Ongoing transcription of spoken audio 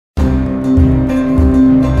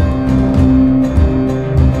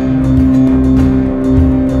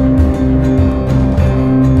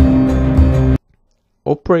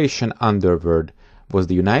Operation Underworld was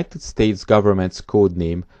the United States government's code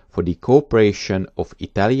name for the cooperation of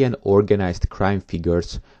Italian organized crime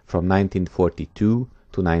figures from 1942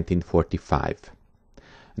 to 1945.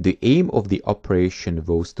 The aim of the operation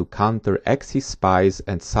was to counter Axis spies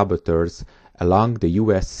and saboteurs along the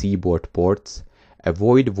U.S. seaboard ports,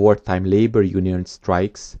 avoid wartime labor union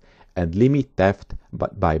strikes, and limit theft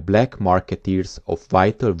by black marketeers of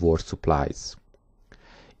vital war supplies.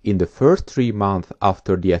 In the first 3 months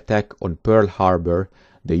after the attack on Pearl Harbor,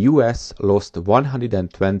 the U.S. lost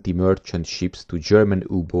 120 merchant ships to German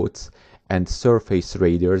U-boats and surface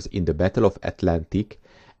raiders in the Battle of Atlantic,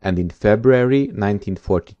 and in February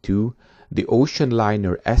 1942, the ocean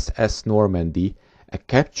liner SS Normandy, a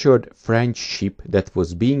captured French ship that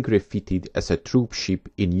was being refitted as a troop ship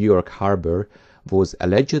in New York Harbor, was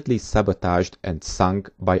allegedly sabotaged and sunk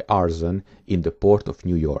by arson in the port of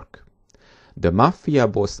New York. The Mafia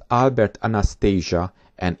boss Albert Anastasia,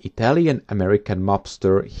 an Italian-American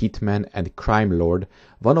mobster, hitman and crime lord,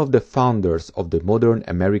 one of the founders of the modern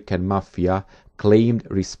American Mafia, claimed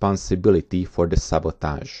responsibility for the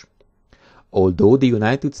sabotage. Although the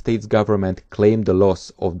United States government claimed the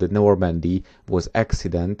loss of the Normandy was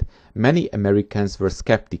accident, many Americans were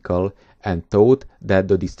skeptical and thought that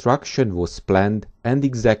the destruction was planned and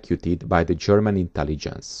executed by the German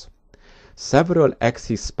intelligence. Several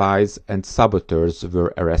Axis spies and saboteurs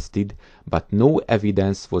were arrested, but no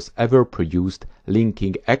evidence was ever produced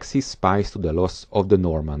linking Axis spies to the loss of the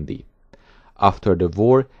Normandy. After the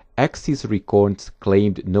war, Axis records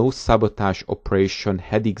claimed no sabotage operation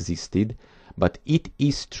had existed, but it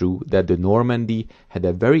is true that the Normandy had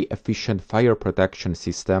a very efficient fire protection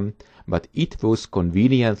system, but it was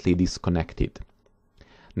conveniently disconnected.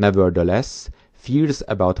 Nevertheless, fears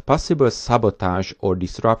about possible sabotage or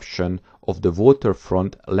disruption of the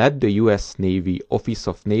waterfront led the U.S. Navy Office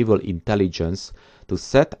of Naval Intelligence to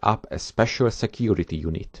set up a special security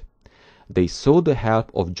unit. They sought the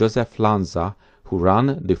help of Joseph Lanza, who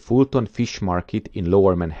ran the Fulton Fish Market in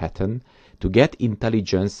Lower Manhattan, to get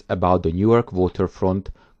intelligence about the New York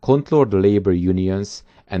waterfront, control the labor unions,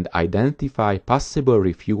 and identify possible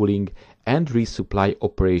refueling and resupply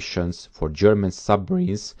operations for German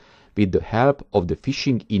submarines with the help of the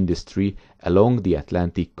fishing industry along the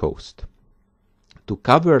Atlantic coast. To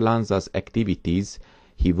cover Lanza's activities,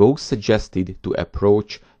 he was suggested to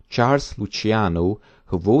approach Charles Luciano,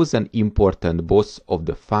 who was an important boss of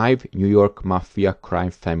the 5 New York Mafia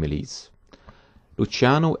crime families.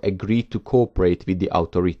 Luciano agreed to cooperate with the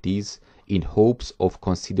authorities in hopes of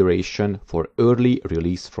consideration for early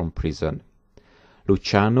release from prison.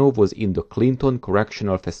 Luciano was in the Clinton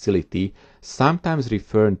Correctional Facility, sometimes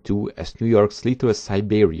referred to as New York's Little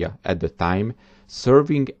Siberia at the time,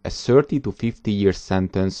 serving a 30 to 50-year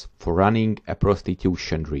sentence for running a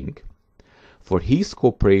prostitution ring. For his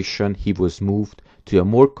cooperation, he was moved to a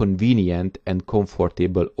more convenient and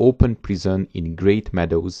comfortable open prison in Great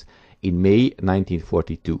Meadows in May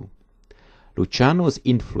 1942. Luciano's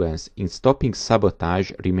influence in stopping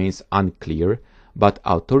sabotage remains unclear, but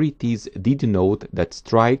authorities did note that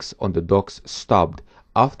strikes on the docks stopped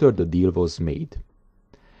after the deal was made.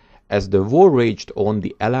 As the war raged on,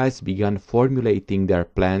 the Allies began formulating their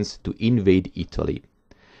plans to invade Italy.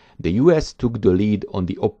 The US took the lead on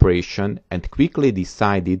the operation and quickly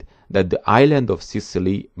decided that the island of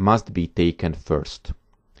Sicily must be taken first.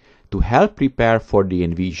 To help prepare for the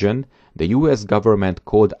invasion, the US government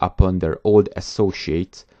called upon their old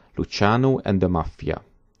associates, Luciano and the Mafia.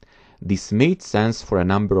 This made sense for a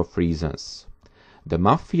number of reasons. The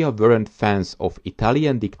Mafia weren't fans of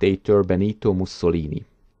Italian dictator Benito Mussolini.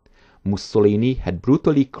 Mussolini had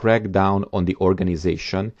brutally cracked down on the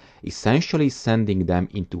organization, essentially sending them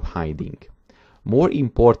into hiding. More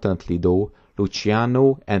importantly though,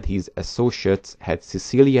 Luciano and his associates had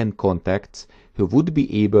Sicilian contacts who would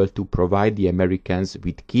be able to provide the Americans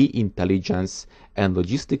with key intelligence and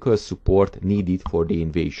logistical support needed for the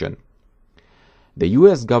invasion. The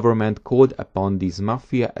US government called upon these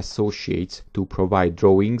Mafia associates to provide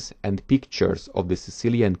drawings and pictures of the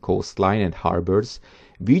Sicilian coastline and harbors,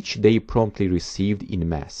 which they promptly received in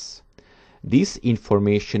mass. This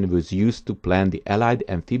information was used to plan the Allied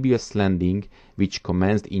amphibious landing, which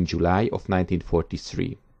commenced in July of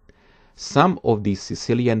 1943. Some of these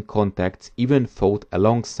Sicilian contacts even fought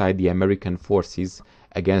alongside the American forces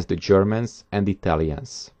against the Germans and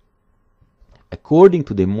Italians. According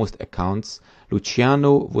to the most accounts,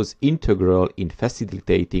 Luciano was integral in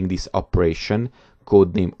facilitating this operation,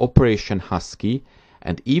 codenamed Operation Husky,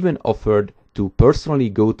 and even offered to personally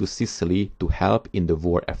go to Sicily to help in the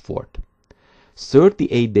war effort.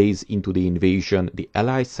 38 days into the invasion, the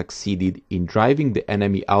Allies succeeded in driving the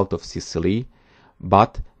enemy out of Sicily,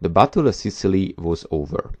 but the Battle of Sicily was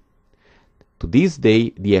over. To this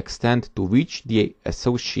day, the extent to which the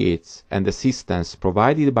associates and assistance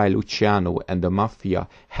provided by Luciano and the Mafia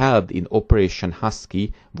helped in Operation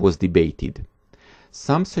Husky was debated.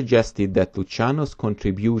 Some suggested that Luciano's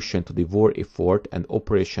contribution to the war effort and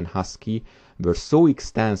Operation Husky were so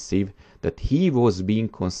extensive that he was being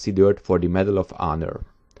considered for the Medal of Honor.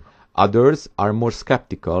 Others are more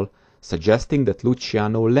skeptical, suggesting that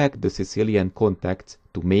Luciano lacked the Sicilian contacts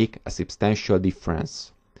to make a substantial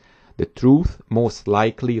difference. The truth most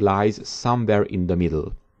likely lies somewhere in the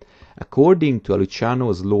middle. According to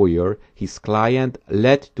Luciano's lawyer, his client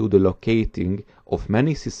led to the locating of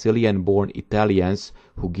many Sicilian-born Italians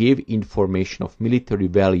who gave information of military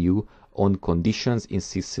value on conditions in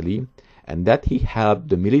Sicily, and that he helped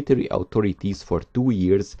the military authorities for 2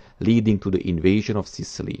 years leading to the invasion of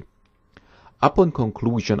Sicily. Upon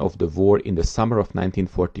conclusion of the war in the summer of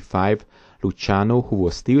 1945, Luciano, who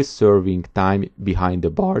was still serving time behind the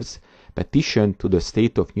bars, petitioned to the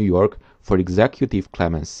state of New York for executive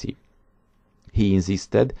clemency. He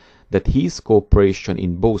insisted that his cooperation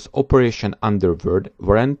in both Operation Underworld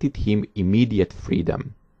warranted him immediate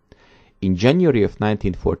freedom. In January of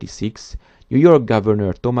 1946, New York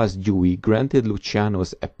Governor Thomas Dewey granted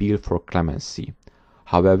Luciano's appeal for clemency.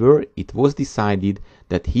 However, it was decided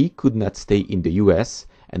that he could not stay in the US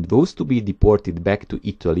and was to be deported back to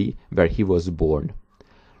Italy, where he was born.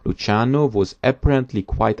 Luciano was apparently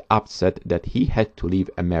quite upset that he had to leave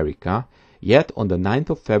America, yet on the 9th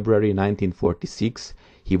of February 1946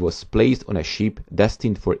 he was placed on a ship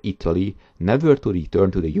destined for Italy, never to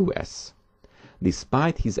return to the US.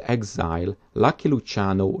 Despite his exile, Lucky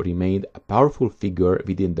Luciano remained a powerful figure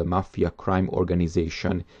within the Mafia crime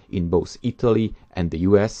organization in both Italy and the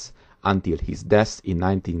US until his death in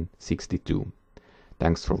 1962.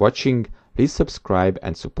 Thanks for watching. Please subscribe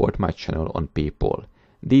and support my channel on PayPal.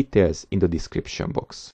 Details in the description box.